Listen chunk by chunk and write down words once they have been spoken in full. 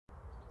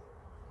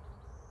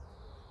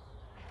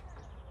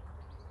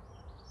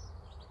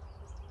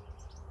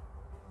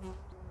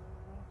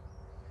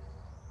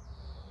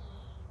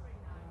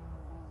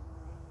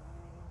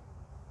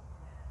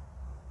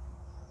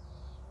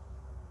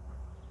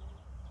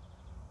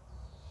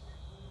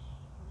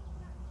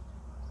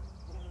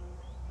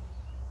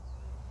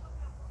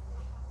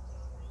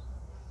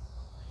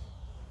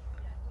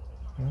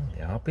Well,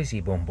 they are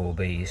busy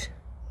bumblebees.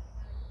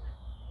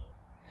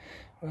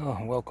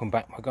 Well, welcome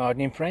back, my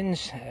gardening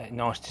friends.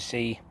 Nice to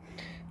see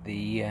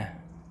the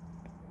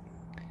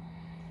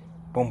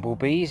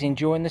bumblebees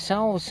enjoying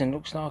themselves, and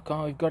looks like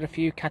I've got a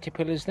few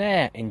caterpillars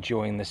there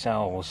enjoying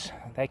themselves.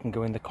 They can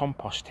go in the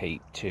compost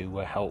heap to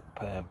help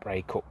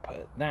break up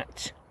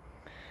that.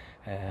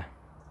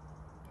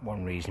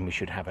 One reason we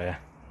should have a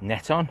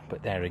net on,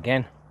 but there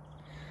again,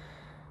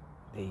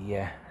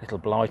 the little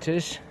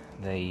blighters,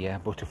 the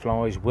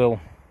butterflies will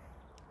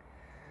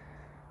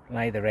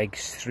lay their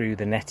eggs through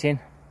the netting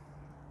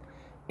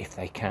if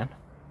they can.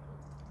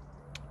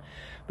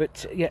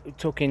 But yeah,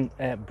 talking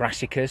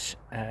brassicas,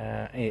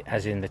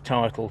 as in the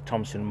title,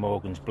 Thompson and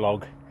Morgan's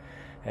blog,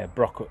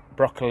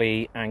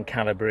 broccoli and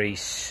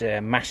Calabrese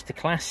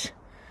Masterclass,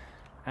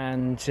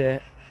 and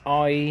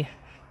I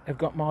have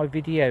got my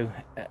video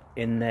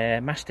in their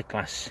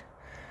Masterclass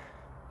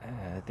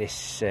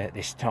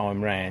this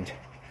time round.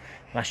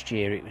 Last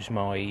year it was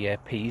my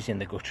peas in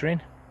the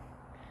guttering,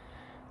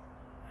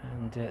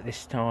 and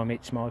this time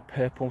it's my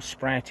purple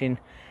sprouting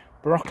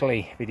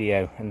broccoli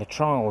video and the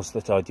trials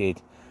that I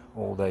did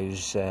all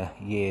those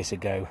years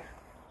ago.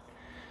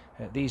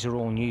 These are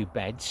all new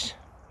beds,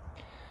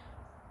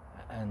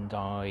 and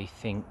I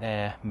think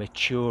they're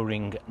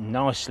maturing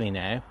nicely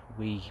now.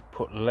 We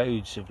put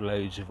loads of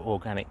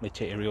organic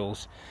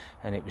materials,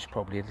 and it was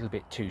probably a little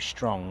bit too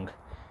strong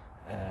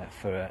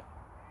for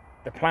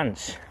the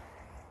plants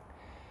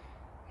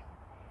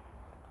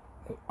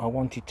I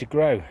wanted to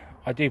grow.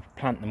 I do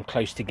plant them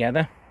close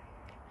together,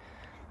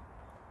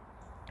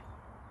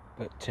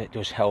 but it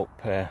does help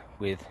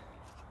with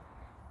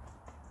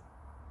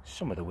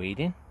some of the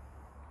weeding,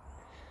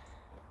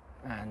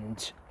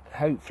 and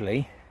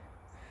hopefully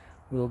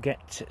we'll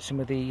get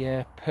some of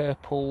the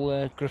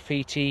purple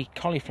graffiti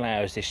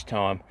cauliflowers this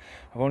time.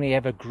 I've only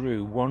ever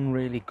grew one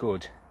really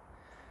good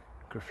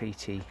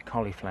graffiti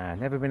cauliflower,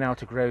 never been able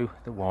to grow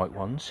the white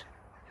ones.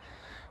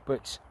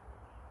 But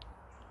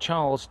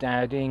Charles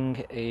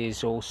Dowding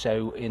is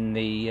also in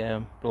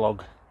the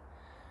blog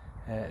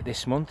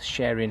this month,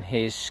 sharing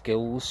his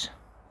skills,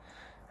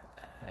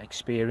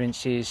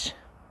 experiences,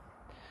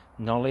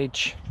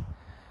 knowledge,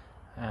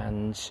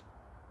 and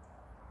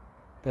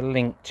the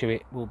link to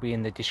it will be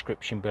in the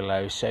description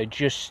below. So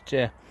just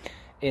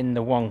in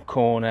the one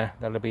corner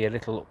there'll be a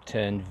little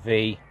upturned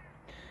V.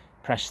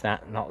 Press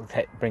that and that'll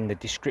bring the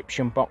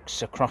description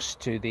box across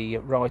to the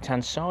right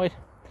hand side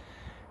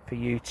for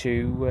you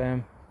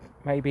to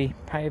maybe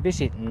pay a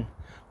visit and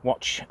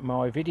watch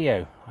my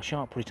video. I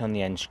shan't put it on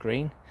the end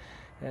screen.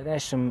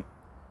 There's some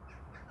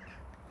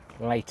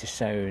later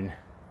sown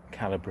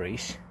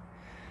Calabrese,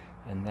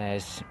 and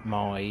there's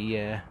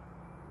my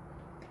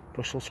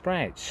Brussels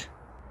sprouts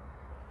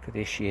for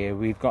this year.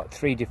 We've got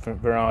 3 different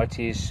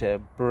varieties,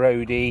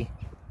 Brody,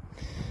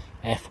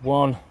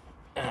 F1,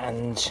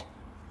 and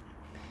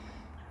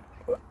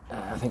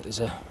I think there's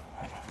a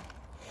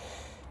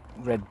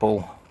Red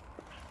Bull,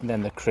 and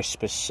then the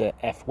Crispus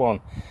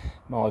F1,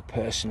 my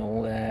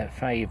personal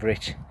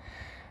favourite.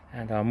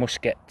 And I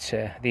must get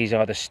these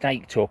either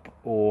staked up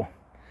or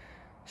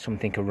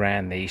something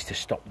around these to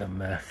stop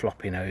them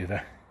flopping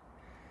over.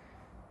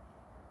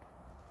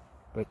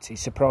 But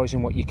it's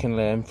surprising what you can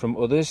learn from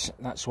others.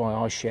 That's why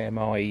I share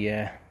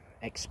my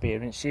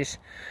experiences,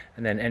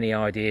 and then any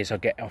ideas I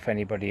get off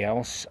anybody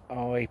else,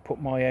 I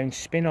put my own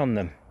spin on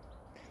them.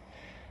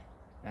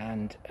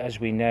 And as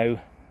we know,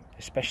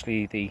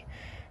 especially the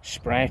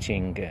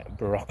sprouting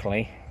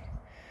broccoli,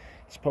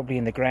 it's probably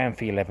in the ground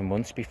for 11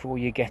 months before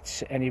you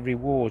get any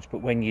rewards,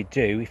 but when you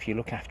do, if you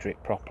look after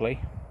it properly,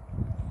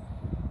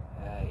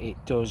 it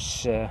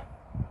does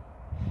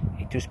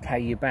pay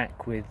you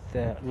back with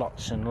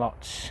lots and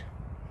lots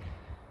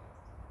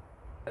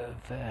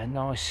of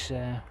nice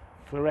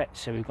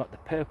florets. So we've got the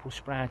purple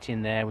sprout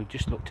in there, we've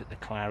just looked at the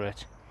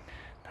claret,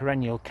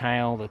 perennial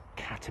kale, the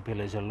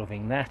caterpillars are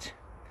loving that,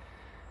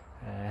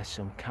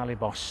 some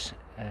Calabrese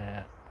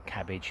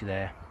cabbage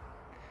there.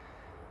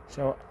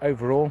 So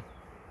overall,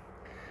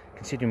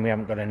 considering we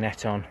haven't got a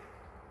net on,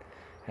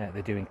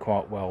 they're doing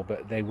quite well,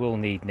 but they will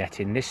need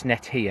netting. This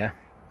net here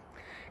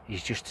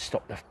is just to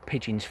stop the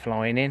pigeons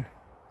flying in,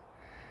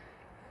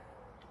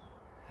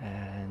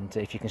 and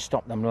if you can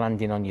stop them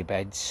landing on your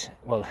beds,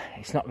 well,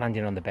 it's not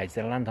landing on the beds,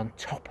 they'll land on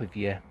top of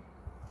your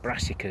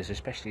brassicas,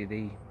 especially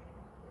the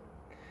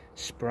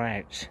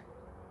sprouts.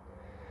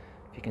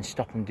 If you can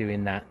stop them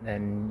doing that,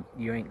 then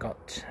you ain't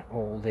got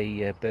all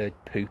the bird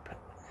poop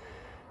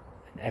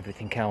and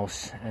everything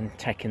else, and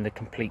taking the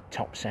complete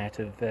tops out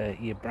of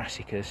your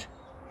brassicas.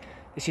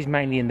 This is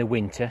mainly in the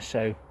winter,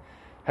 so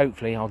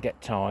hopefully I'll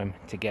get time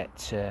to get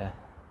the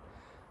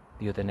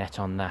other net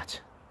on that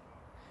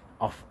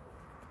off,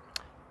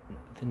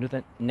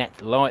 another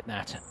net like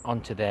that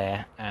onto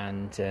there,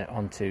 and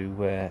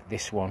onto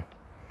this one,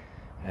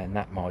 and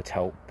that might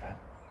help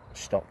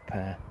stop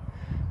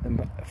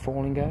them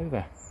falling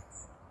over.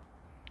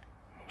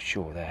 I'm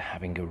sure they're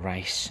having a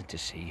race to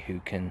see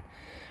who can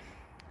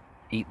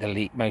eat the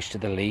leaf, most of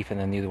the leaf, and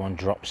then the other one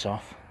drops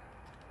off.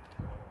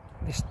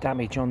 This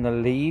damage on the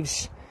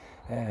leaves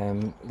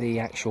The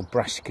actual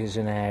brassicas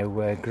are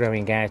now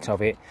growing out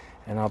of it,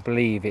 and I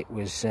believe it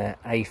was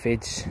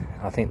aphids.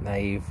 I think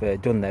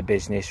they've done their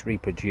business,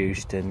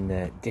 reproduced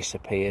and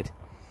disappeared,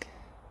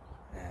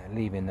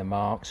 leaving the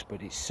marks,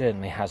 but it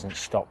certainly hasn't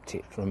stopped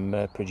it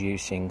from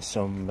producing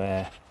some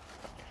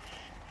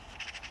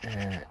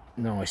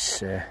nice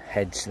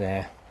heads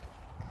there.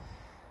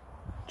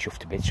 Chuffed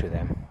to bits with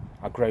them.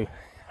 I'll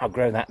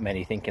grow that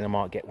many, thinking I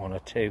might get one or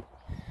two,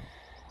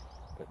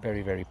 but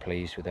very, very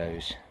pleased with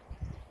those.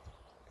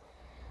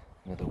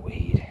 Another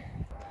weed.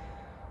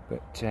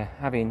 But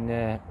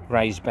having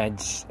raised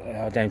beds,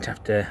 I don't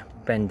have to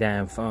bend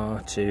down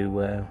far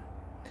to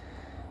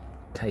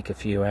take a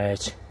few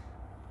out,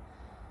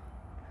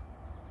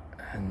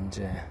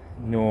 and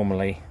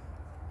normally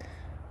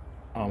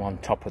I'm on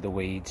top of the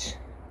weeds,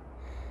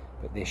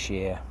 but this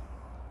year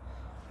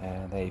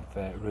they've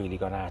really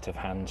gone out of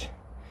hand.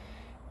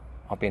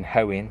 I've been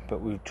hoeing,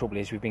 but the trouble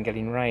is we've been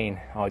getting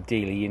rain.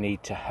 Ideally you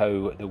need to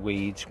hoe the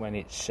weeds when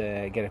it's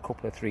get a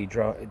couple of 3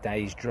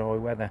 days dry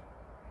weather.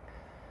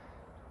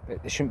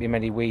 But there shouldn't be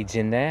many weeds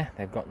in there.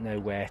 They've got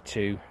nowhere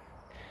to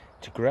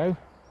grow.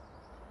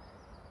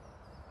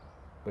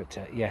 But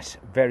yes,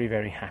 very,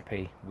 very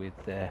happy with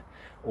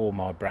all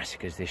my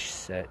brassicas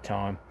this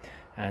time.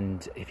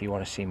 And if you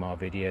want to see my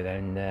video,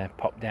 then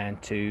pop down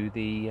to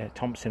the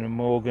Thompson and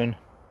Morgan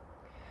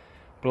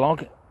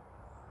blog,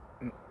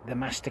 the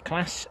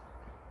Masterclass,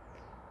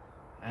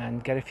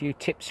 and get a few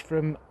tips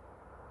from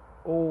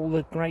all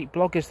the great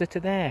bloggers that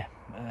are there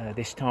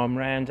this time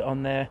round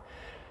on their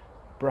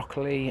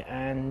broccoli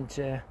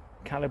and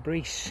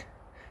Calabrese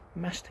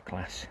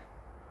Masterclass.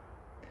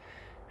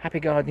 Happy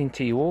gardening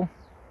to you all.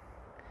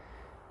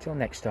 Till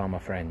next time, my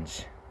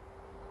friends.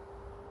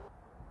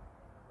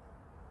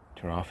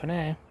 Ta-ra for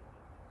now.